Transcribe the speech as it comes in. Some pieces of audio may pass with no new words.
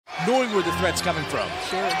knowing where the threat's coming from.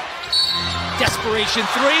 Sure. Desperation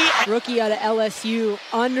three. Rookie out of LSU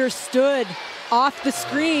understood off the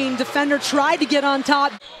screen. Defender tried to get on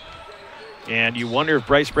top. And you wonder if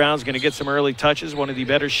Bryce Brown's going to get some early touches. One of the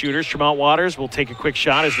better shooters, Tremont Waters, will take a quick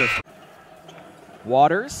shot as the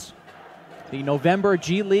Waters, the November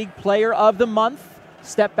G League Player of the Month.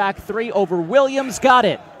 Step back three over Williams, got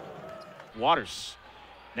it. Waters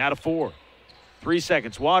now to 4. 3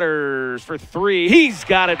 seconds. Waters for 3. He's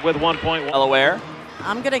got it with 1 point. Delaware.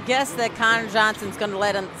 I'm going to guess that Connor Johnson's going to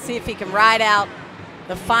let him see if he can ride out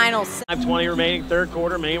the final. 5:20 remaining, third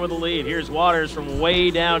quarter. Maine with the lead. Here's Waters from way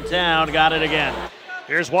downtown. Got it again.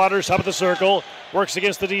 Here's Waters, top of the circle. Works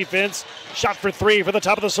against the defense. Shot for 3 for the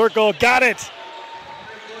top of the circle. Got it.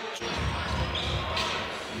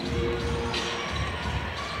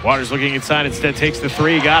 Waters looking inside, instead takes the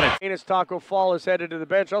 3. Got it. Enos Taco Fall is headed to the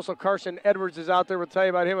bench. Also, Carson Edwards is out there. We'll tell you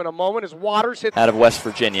about him in a moment. As Waters hits Out of West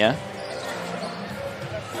Virginia.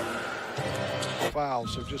 Foul,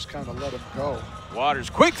 so just kind of let him go. Waters,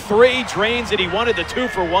 quick 3, drains it. He wanted the 2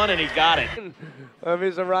 for 1, and he got it. Of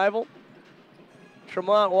his arrival,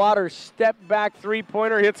 Tremont Waters step back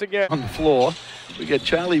three-pointer, hits again. On the floor, we got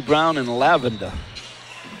Charlie Brown and Lavender.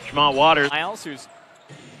 Tremont Waters. Miles, who's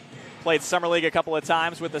played Summer League a couple of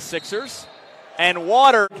times with the Sixers. And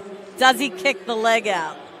Waters. Does he kick the leg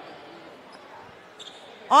out?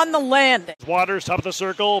 On the landing. Waters, top of the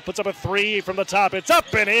circle, puts up a 3 from the top. It's up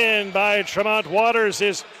and in by Tremont Waters,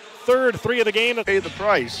 his third 3 of the game. Pay the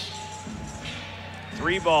price.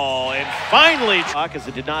 3 ball, and finally, because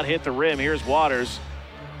it did not hit the rim. Here's Waters.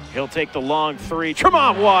 He'll take the long 3.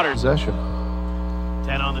 Tremont Waters. Possession.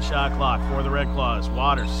 10 on the shot clock for the Red Claws.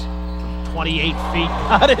 Waters from 28 feet.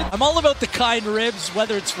 Got it. I'm all about the kind ribs,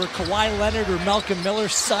 whether it's for Kawhi Leonard or Malcolm Miller.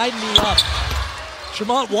 Sign me up.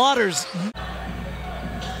 Tremont Waters.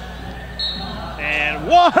 And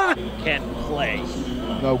Waters can play.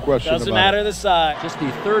 No question Doesn't about matter it. the size. Just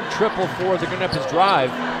the third triple for the Gunnipp's drive.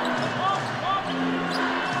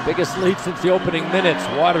 Biggest lead since the opening minutes.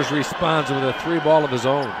 Waters responds with a 3-ball of his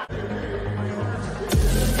own.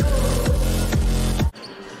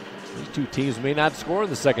 These two teams may not score in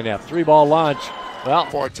the second half. 3-ball launch. Well,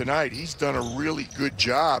 For tonight, he's done a really good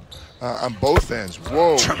job on both ends.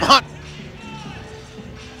 Whoa. Tremont.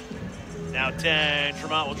 Now 10.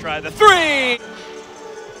 Tremont will try the 3.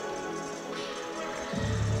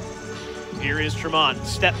 Here is Tremont.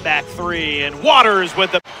 Step back 3. And Waters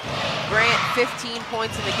with the. Grant, 15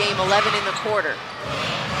 points in the game, 11 in the quarter.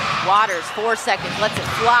 Waters, 4 seconds, lets it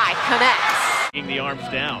fly, connects. Taking the arms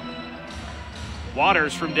down.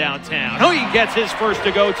 Waters from downtown. Oh, he gets his first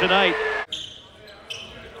to go tonight.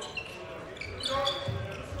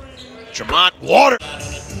 Tremont Waters.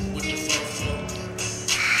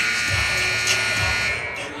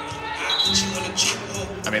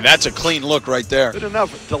 I mean, that's a clean look right there. Good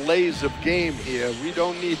enough delays of game here. We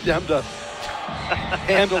don't need them to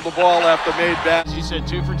handle the ball after made bad. As you said,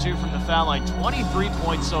 2 for 2 from the foul line. 23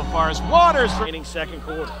 points so far as Waters remaining second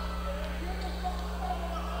quarter.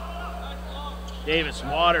 Davis,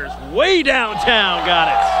 Waters, way downtown, got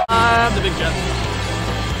it. The big jump.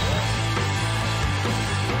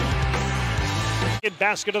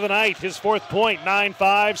 Basket of the night, his 4th point,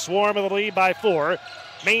 9-5, Swarm of the lead by 4.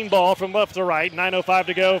 Main ball from left to right, 9:05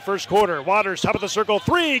 to go, first quarter. Waters, top of the circle,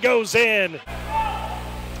 3 goes in.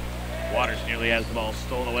 Waters nearly has the ball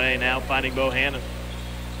stolen away, now finding Bohannon.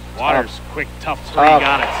 Waters, quick, tough 3,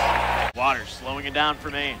 got it. Waters slowing it down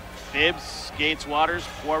for Maine. Bibbs, Gates, Waters,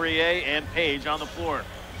 Poirier, and Page on the floor.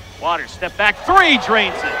 Waters, step back 3,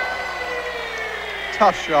 drains it.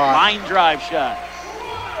 Tough shot. Line drive shot.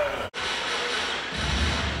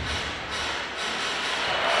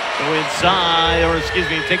 Go inside, or excuse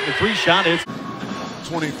me, take the 3 shot. It's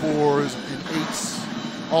 24s and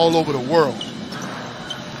 8s all over the world.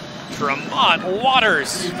 Tremont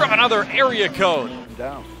Waters from another area code.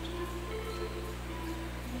 Down.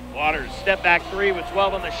 Waters, step back 3 with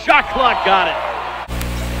 12 on the shot clock, got it.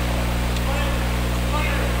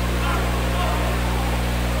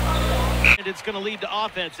 And it's going to lead to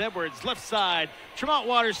offense. Edwards, left side. Tremont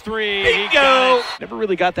Waters 3. Bingo! Never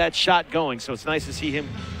really got that shot going, so it's nice to see him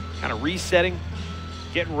kind of resetting,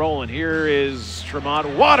 getting rolling. Here is Tremont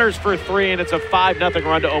Waters for 3, and it's a 5-0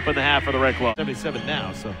 run to open the half for the Red Claw. 77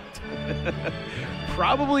 now, so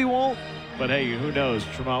probably won't, but hey, who knows?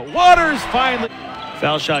 Tremont Waters finally.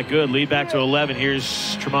 Foul shot good, lead back to 11.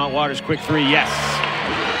 Here's Tremont Waters, quick 3, yes.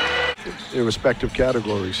 Their respective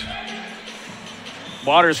categories.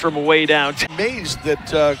 Waters from way down. Amazed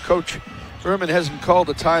that Coach Furman hasn't called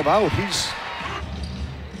a timeout.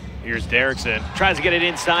 Here's Derrickson. Tries to get it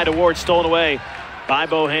inside. Award stolen away by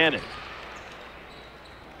Bohannon.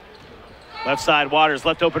 Left side, Waters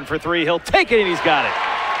left open for three. He'll take it, and he's got it.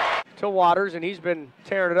 To Waters, and he's been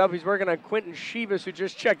tearing it up. He's working on Quentin Shivas, who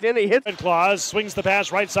just checked in. He hits. Claus swings the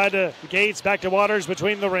pass right side to Gates, back to Waters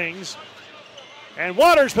between the rings. And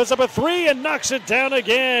Waters puts up a three and knocks it down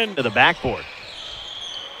again. To the backboard.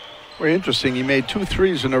 Very interesting. He made 2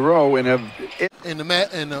 threes in a row and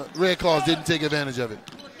the Red Claws didn't take advantage of it.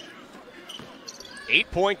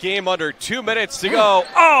 8-point game under 2 minutes to go.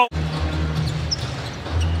 Oh!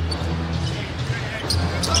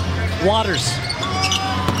 Waters.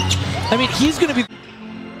 I mean, he's going to be.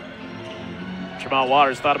 Tremont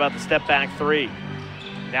Waters thought about the step back three.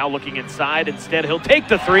 Now looking inside. Instead, he'll take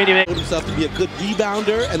the three. And he Himself to be a good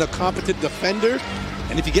rebounder and a competent defender.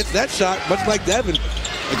 And if he gets that shot, much like Devin,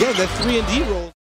 again, that 3-and-D role.